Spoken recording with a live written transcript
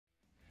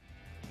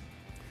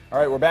All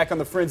right, we're back on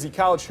the Frenzy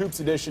College Hoops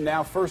edition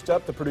now. First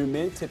up, the Purdue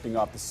men tipping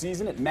off the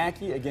season at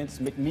Mackey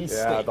against McNeese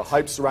State. Yeah, the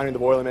hype surrounding the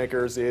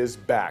Boilermakers is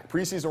back.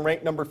 Preseason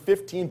ranked number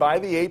 15 by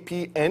the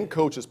AP and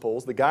coaches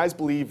polls. The guys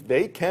believe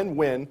they can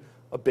win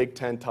a Big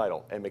Ten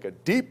title and make a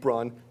deep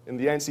run in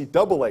the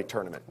NCAA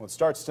tournament. Well, it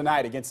starts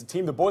tonight against a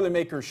team the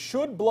Boilermakers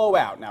should blow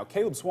out. Now,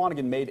 Caleb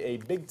Swanigan made a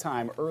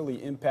big-time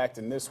early impact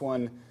in this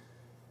one,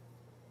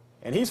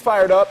 and he's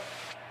fired up.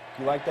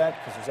 You like that?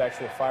 Because there's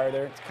actually a fire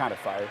there. It's kind of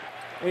fire.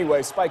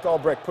 Anyway, Spike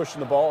Albrecht pushing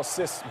the ball,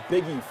 assists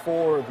Biggie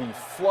for the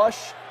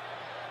flush.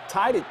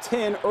 Tied at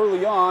 10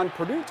 early on.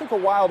 Purdue took a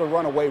while to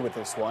run away with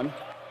this one.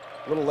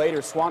 A little later,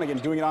 Swanigan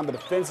doing it on the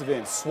defensive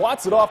end.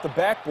 Swats it off the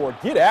backboard.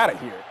 Get out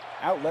of here.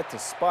 Outlet to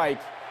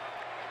Spike.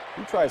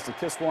 He tries to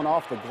kiss one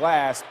off the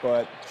glass,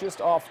 but just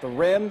off the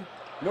rim.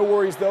 No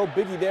worries, though.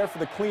 Biggie there for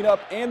the cleanup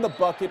and the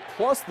bucket,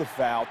 plus the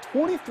foul.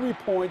 23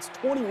 points,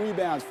 20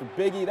 rebounds for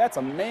Biggie. That's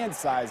a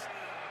man-sized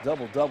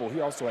double-double. He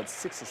also had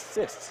 6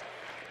 assists.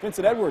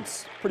 Vincent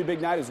Edwards, pretty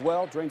big night as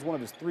well. Drains one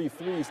of his 3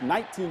 threes,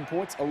 19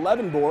 points,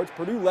 11 boards.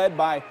 Purdue led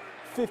by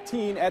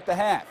 15 at the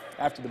half.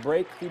 After the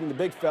break, feeding the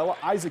big fella,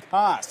 Isaac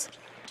Haas.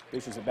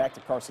 Dishes it back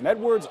to Carson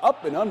Edwards.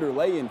 Up and under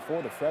lay-in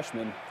for the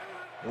freshman.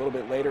 A little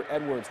bit later,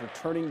 Edwards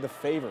returning the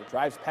favor.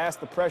 Drives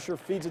past the pressure,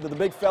 feeds it to the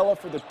big fella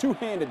for the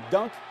two-handed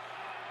dunk.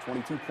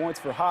 22 points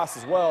for Haas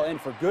as well. And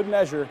for good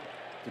measure,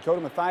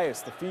 Dakota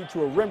Mathias, the feed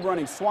to a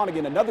rim-running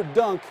Swanigan. Another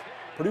dunk.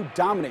 Purdue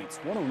dominates,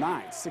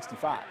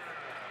 109-65.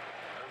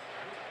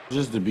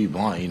 Just to be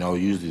blunt,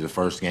 usually the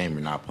first game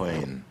you're not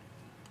playing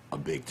a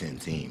Big Ten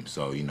team.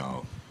 So, you're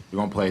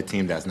going to play a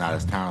team that's not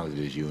as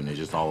talented as you, and it's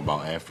just all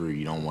about effort.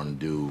 You don't want to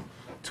do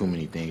too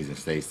many things and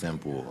stay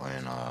simple.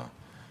 And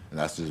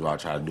that's just what I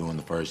try to do in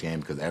the first game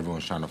because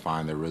everyone's trying to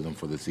find their rhythm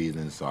for the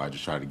season. So I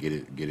just try to get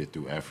it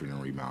through effort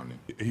and rebounding.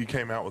 He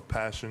came out with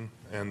passion,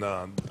 and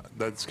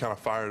that's kind of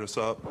fired us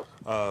up.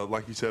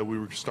 Like you said, we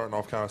were starting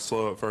off kind of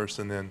slow at first,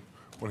 and then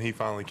when he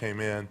finally came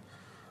in,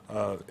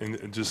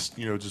 and just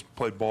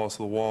played balls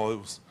to the wall.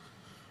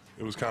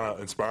 It was kind of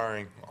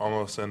inspiring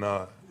almost, and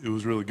it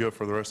was really good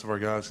for the rest of our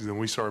guys. And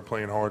we started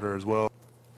playing harder as well.